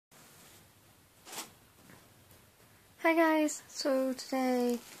Hi guys, so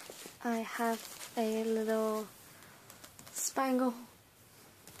today I have a little spangle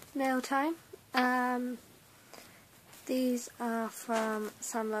nail time. These are from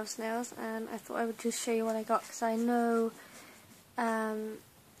Samlovesnails, and I thought I would just show you what I got because I know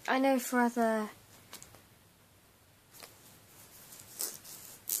for other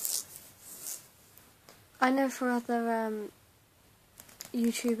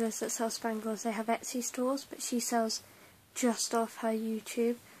YouTubers that sell spangles, they have Etsy stores, but she sells just off her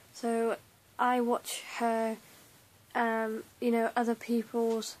YouTube. So I watch her, other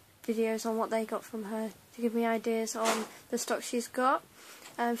people's videos on what they got from her to give me ideas on the stock she's got.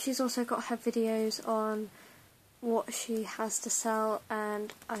 She's also got her videos on what she has to sell,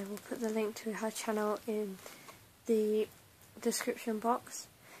 and I will put the link to her channel in the description box.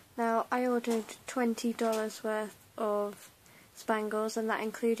 Now, I ordered $20 worth of spangles, and that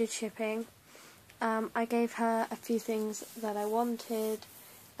included shipping. I gave her a few things that I wanted,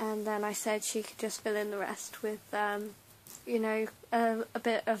 and then I said she could just fill in the rest with, a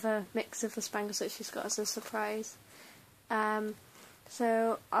bit of a mix of the spangles that she's got as a surprise.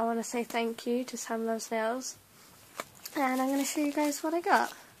 So I want to say thank you to Samlovesnails, and I'm going to show you guys what I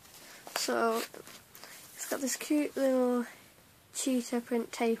got. So it's got this cute little cheetah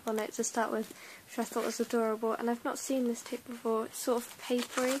print tape on it to start with, which I thought was adorable, and I've not seen this tape before. It's sort of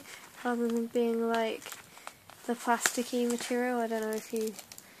papery rather than being like the plasticky material. I don't know if you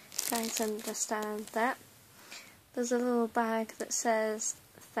guys understand that. There's a little bag that says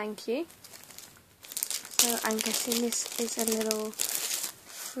thank you, so I'm guessing this is a little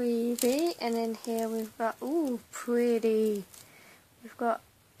freebie. And in here we've got, ooh, pretty, we've got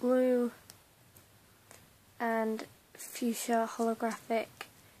blue and fuchsia holographic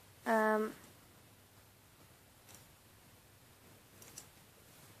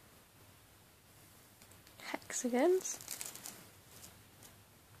hexagons.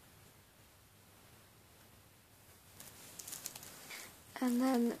 And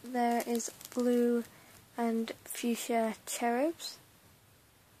then there is blue and fuchsia cherubs.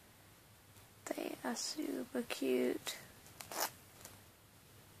 They are super cute.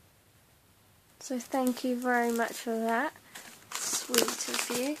 So thank you very much for that. Sweet of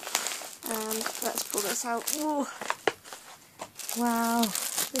you. And let's pull this out. Ooh. Wow.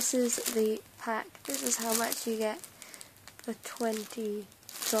 This is the pack. This is how much you get for $20.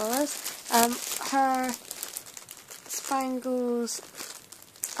 Her spangles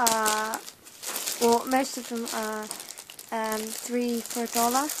are, well, most of them are 3 for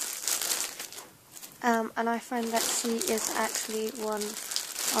 $1. And I find that she is actually one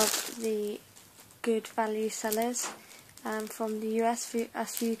of the good value sellers from the US for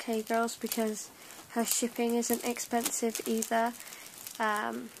us UK girls, because her shipping isn't expensive either,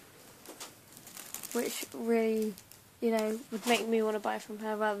 which really, would make me want to buy from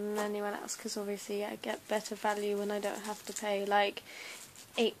her rather than anyone else, because obviously I get better value when I don't have to pay like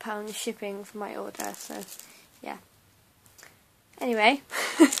 £8 shipping for my order. So yeah, anyway,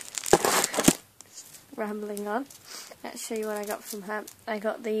 rambling on, let's show you what I got from her. I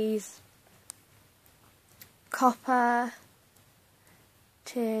got these copper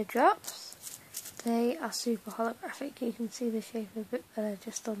teardrops. They are super holographic. You can see the shape a bit better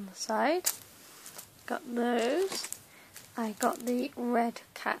just on the side. Got those. I got the red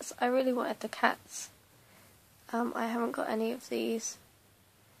cats. I really wanted the cats. I haven't got any of these,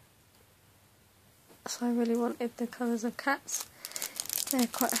 so I really wanted the colours of cats. They're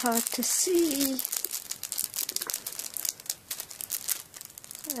quite hard to see.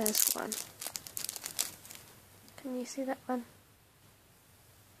 There's one. Can you see that one?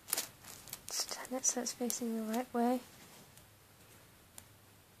 Let's turn it so it's facing the right way.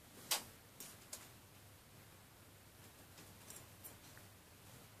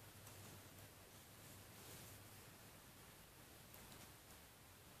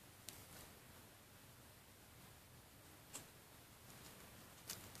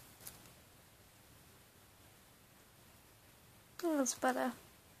 Oh, that's better.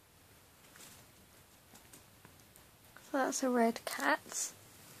 So that's a red cat.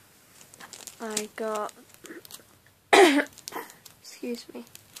 I got, excuse me,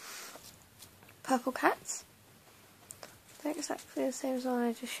 purple cats. They're exactly the same as the one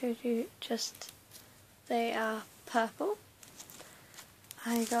I just showed you, just they are purple.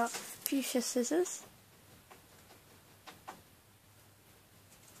 I got fuchsia scissors.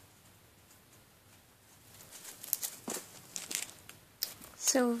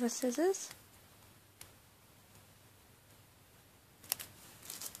 Silver scissors.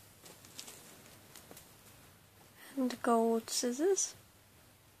 And gold scissors.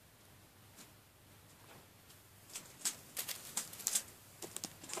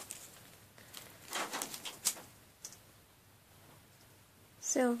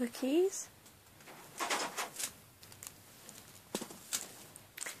 silver keys.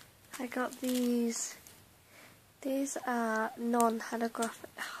 I got these. These are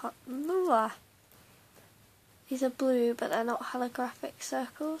non-holographic. These are blue, but they're not holographic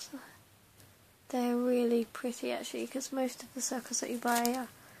circles. They're really pretty actually, because most of the circles that you buy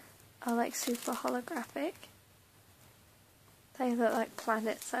are like super holographic. They look like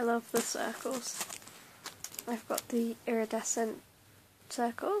planets. I love the circles. I've got the iridescent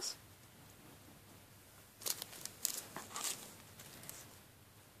circles.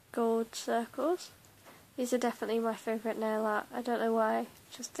 Gold circles. These are definitely my favourite nail art. I don't know why, I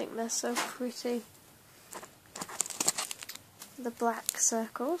just think they're so pretty. The black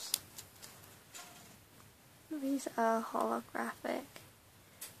circles. These are holographic.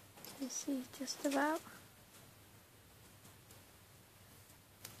 You see just about.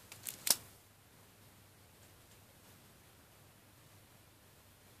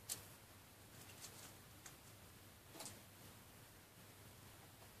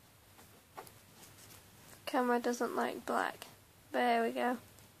 Camera doesn't like black. There we go.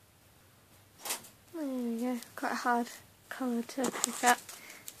 There we go. Quite a hard colour to pick up.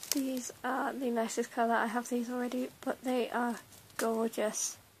 These are the nicest colour. I have these already, but they are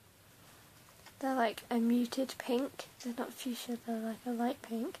gorgeous. They're like a muted pink. They're not fuchsia, they're like a light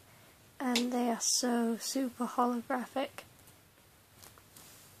pink. And they are so super holographic.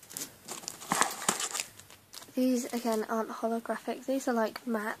 These again aren't holographic. These are like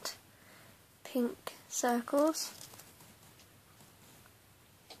matte pink circles.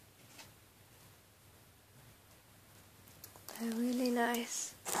 They're really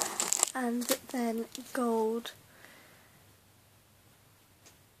nice. And then gold.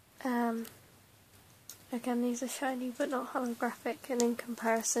 Again, these are shiny but not holographic, and in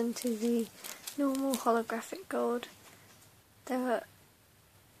comparison to the normal holographic gold, they're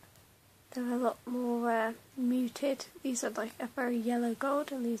a lot more muted. These are like a very yellow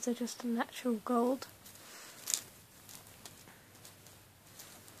gold, and these are just a natural gold.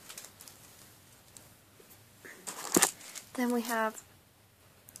 Then we have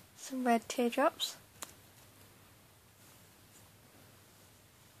some red teardrops.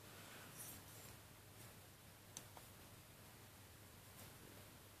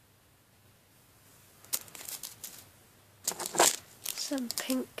 Some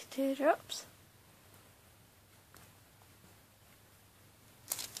pink teardrops.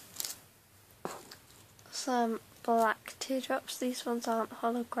 Some black teardrops. These ones aren't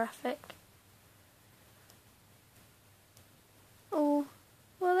holographic. Oh,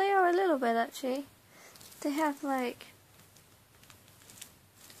 well, they are a little bit actually. They have like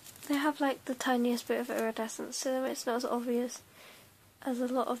the tiniest bit of iridescence to them. It's not as obvious as a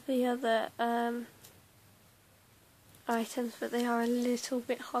lot of the other items, but they are a little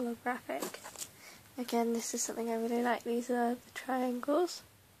bit holographic. Again, this is something I really like. These are the triangles,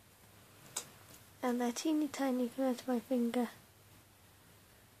 and they're teeny tiny compared to my finger.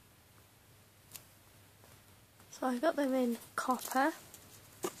 So I got them in copper,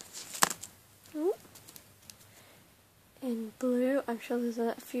 in blue. I'm sure there's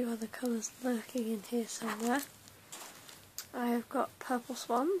a few other colours lurking in here somewhere. I have got purple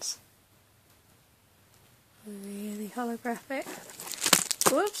swans, really holographic.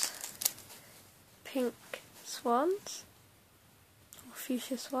 Whoops. Pink swans, or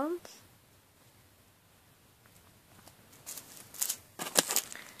fuchsia swans.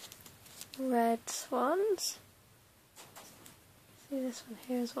 Red swans. See, this one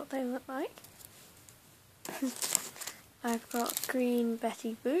here is what they look like. I've got green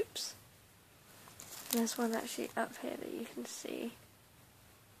Betty Boops. And there's one actually up here that you can see.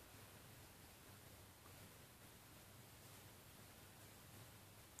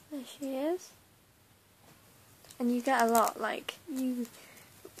 There she is. And you get a lot, like,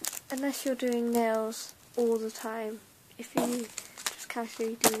 unless you're doing nails all the time, if you just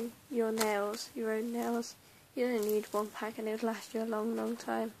casually do your nails, your own nails, you don't need one pack and it would last you a long, long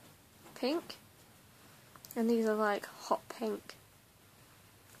time. Pink. And these are like hot pink.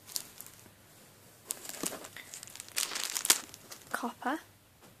 Copper.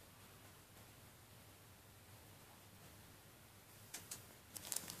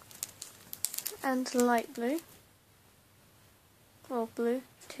 And light blue. Or blue,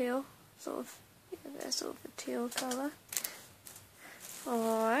 teal, sort of, yeah, they're sort of a teal colour.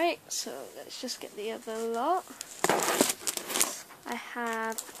 Alright, so let's just get the other lot. I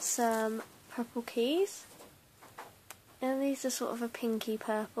have some purple keys, and these are sort of a pinky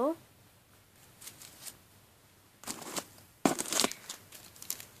purple.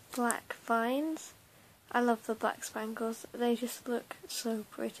 Black vines. I love the black spangles, they just look so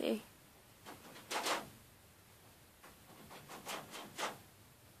pretty.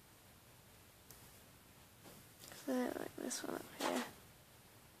 So like this one up here.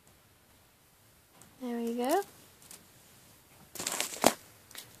 There we go.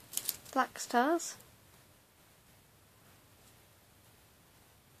 Black stars.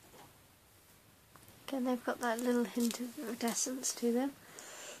 Again, they've got that little hint of iridescence to them.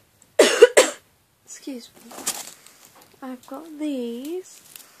 Excuse me. I've got these.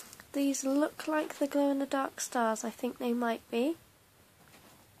 These look like the glow-in-the-dark stars. I think they might be.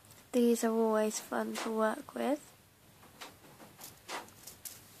 These are always fun to work with.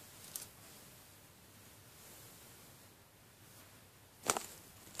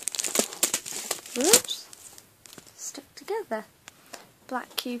 Oops. Stuck together.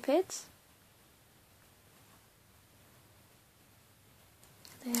 Black cupids.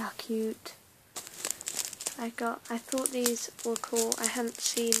 They are cute. I thought these were cool. I hadn't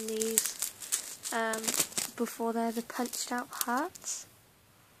seen these before. They're the punched out hearts.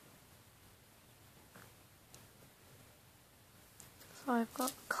 So I've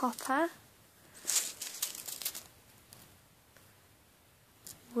got copper,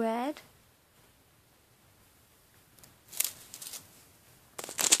 red,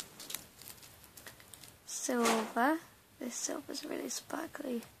 silver. This silver's really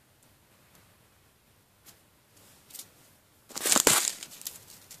sparkly.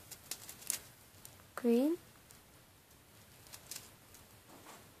 Green.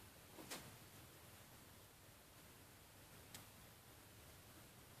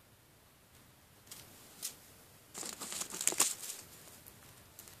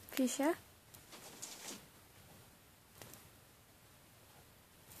 Fuchsia.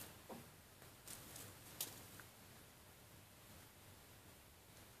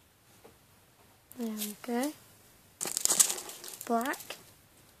 There we go. Black.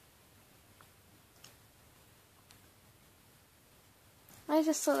 I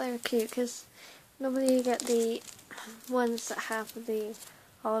just thought they were cute because normally you get the ones that have the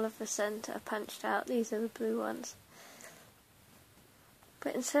whole of the centre punched out. These are the blue ones.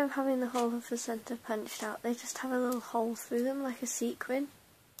 But instead of having the whole of the centre punched out, they just have a little hole through them like a sequin.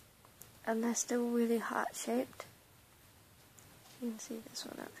 And they're still really heart-shaped. You can see this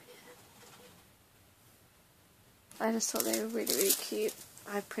one up here. I just thought they were really, really cute.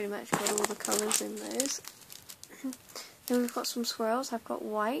 I've pretty much got all the colours in those. Then we've got some swirls. I've got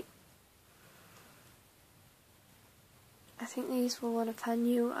white. I think these were one of her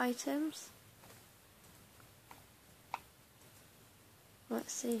new items.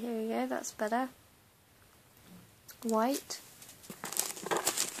 Let's see, here we go, that's better. White.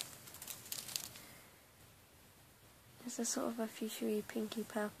 It's a sort of a fuchsia pinky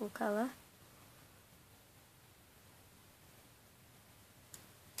purple colour.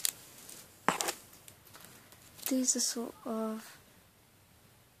 These are sort of,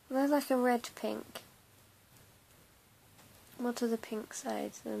 they're like a red pink. More to the pink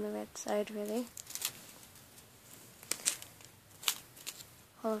side than the red side, really.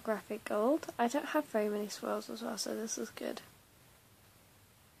 Holographic gold. I don't have very many swirls as well, so this is good.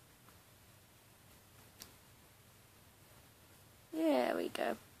 There we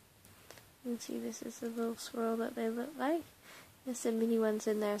go. You can see this is the little swirl that they look like. There's some mini ones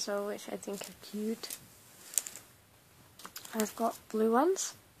in there as well, which I think are cute. I've got blue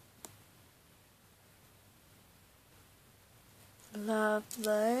ones. Love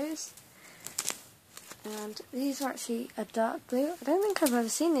those. And these are actually a dark blue. I don't think I've ever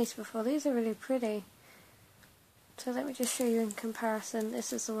seen these before. These are really pretty. So let me just show you in comparison.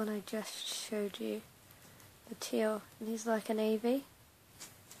 This is the one I just showed you. The teal. And these are like a navy.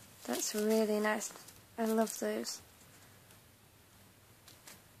 That's really nice. I love those.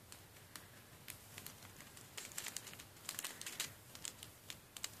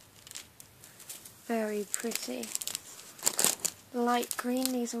 Very pretty. Light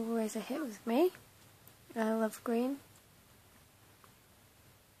green, these are always a hit with me. I love green.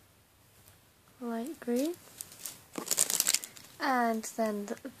 Light green. And then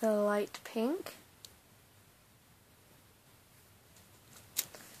the light pink.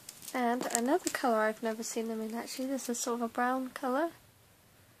 And another colour I've never seen them in actually, this is sort of a brown colour.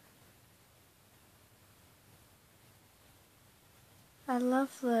 I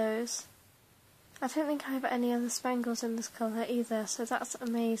love those. I don't think I have any other spangles in this colour either, so that's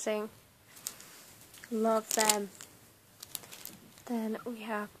amazing. Love them. Then we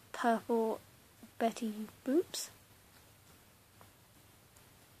have purple Betty Boops.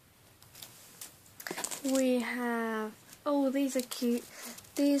 We have, oh, these are cute.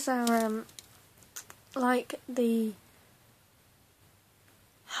 These are like the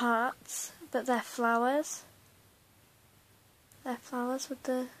hearts, but they're flowers. They're flowers with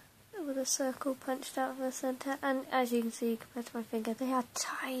a circle punched out of the centre, and as you can see compared to my finger, they are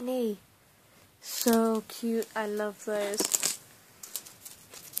tiny. So cute, I love those.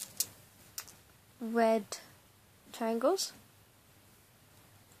 Red triangles.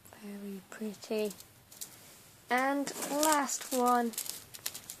 Very pretty. And last one,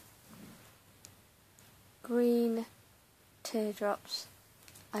 green teardrops.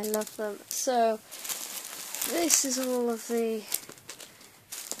 I love them. So this is all of the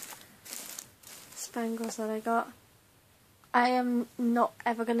spangles that I got. I am not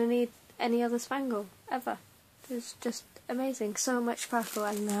ever going to need any other spangle, ever. It's just amazing. So much sparkle,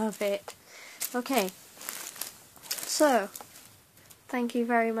 I love it. Okay, so thank you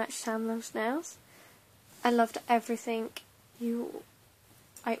very much, Samlovesnails. I loved everything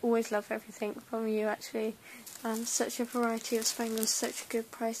I always love everything from you, actually. Such a variety of spangles, such a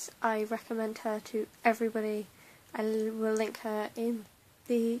good price. I recommend her to everybody. I will link her in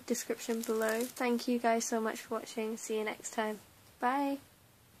the description below. Thank you guys so much for watching. See you next time. Bye.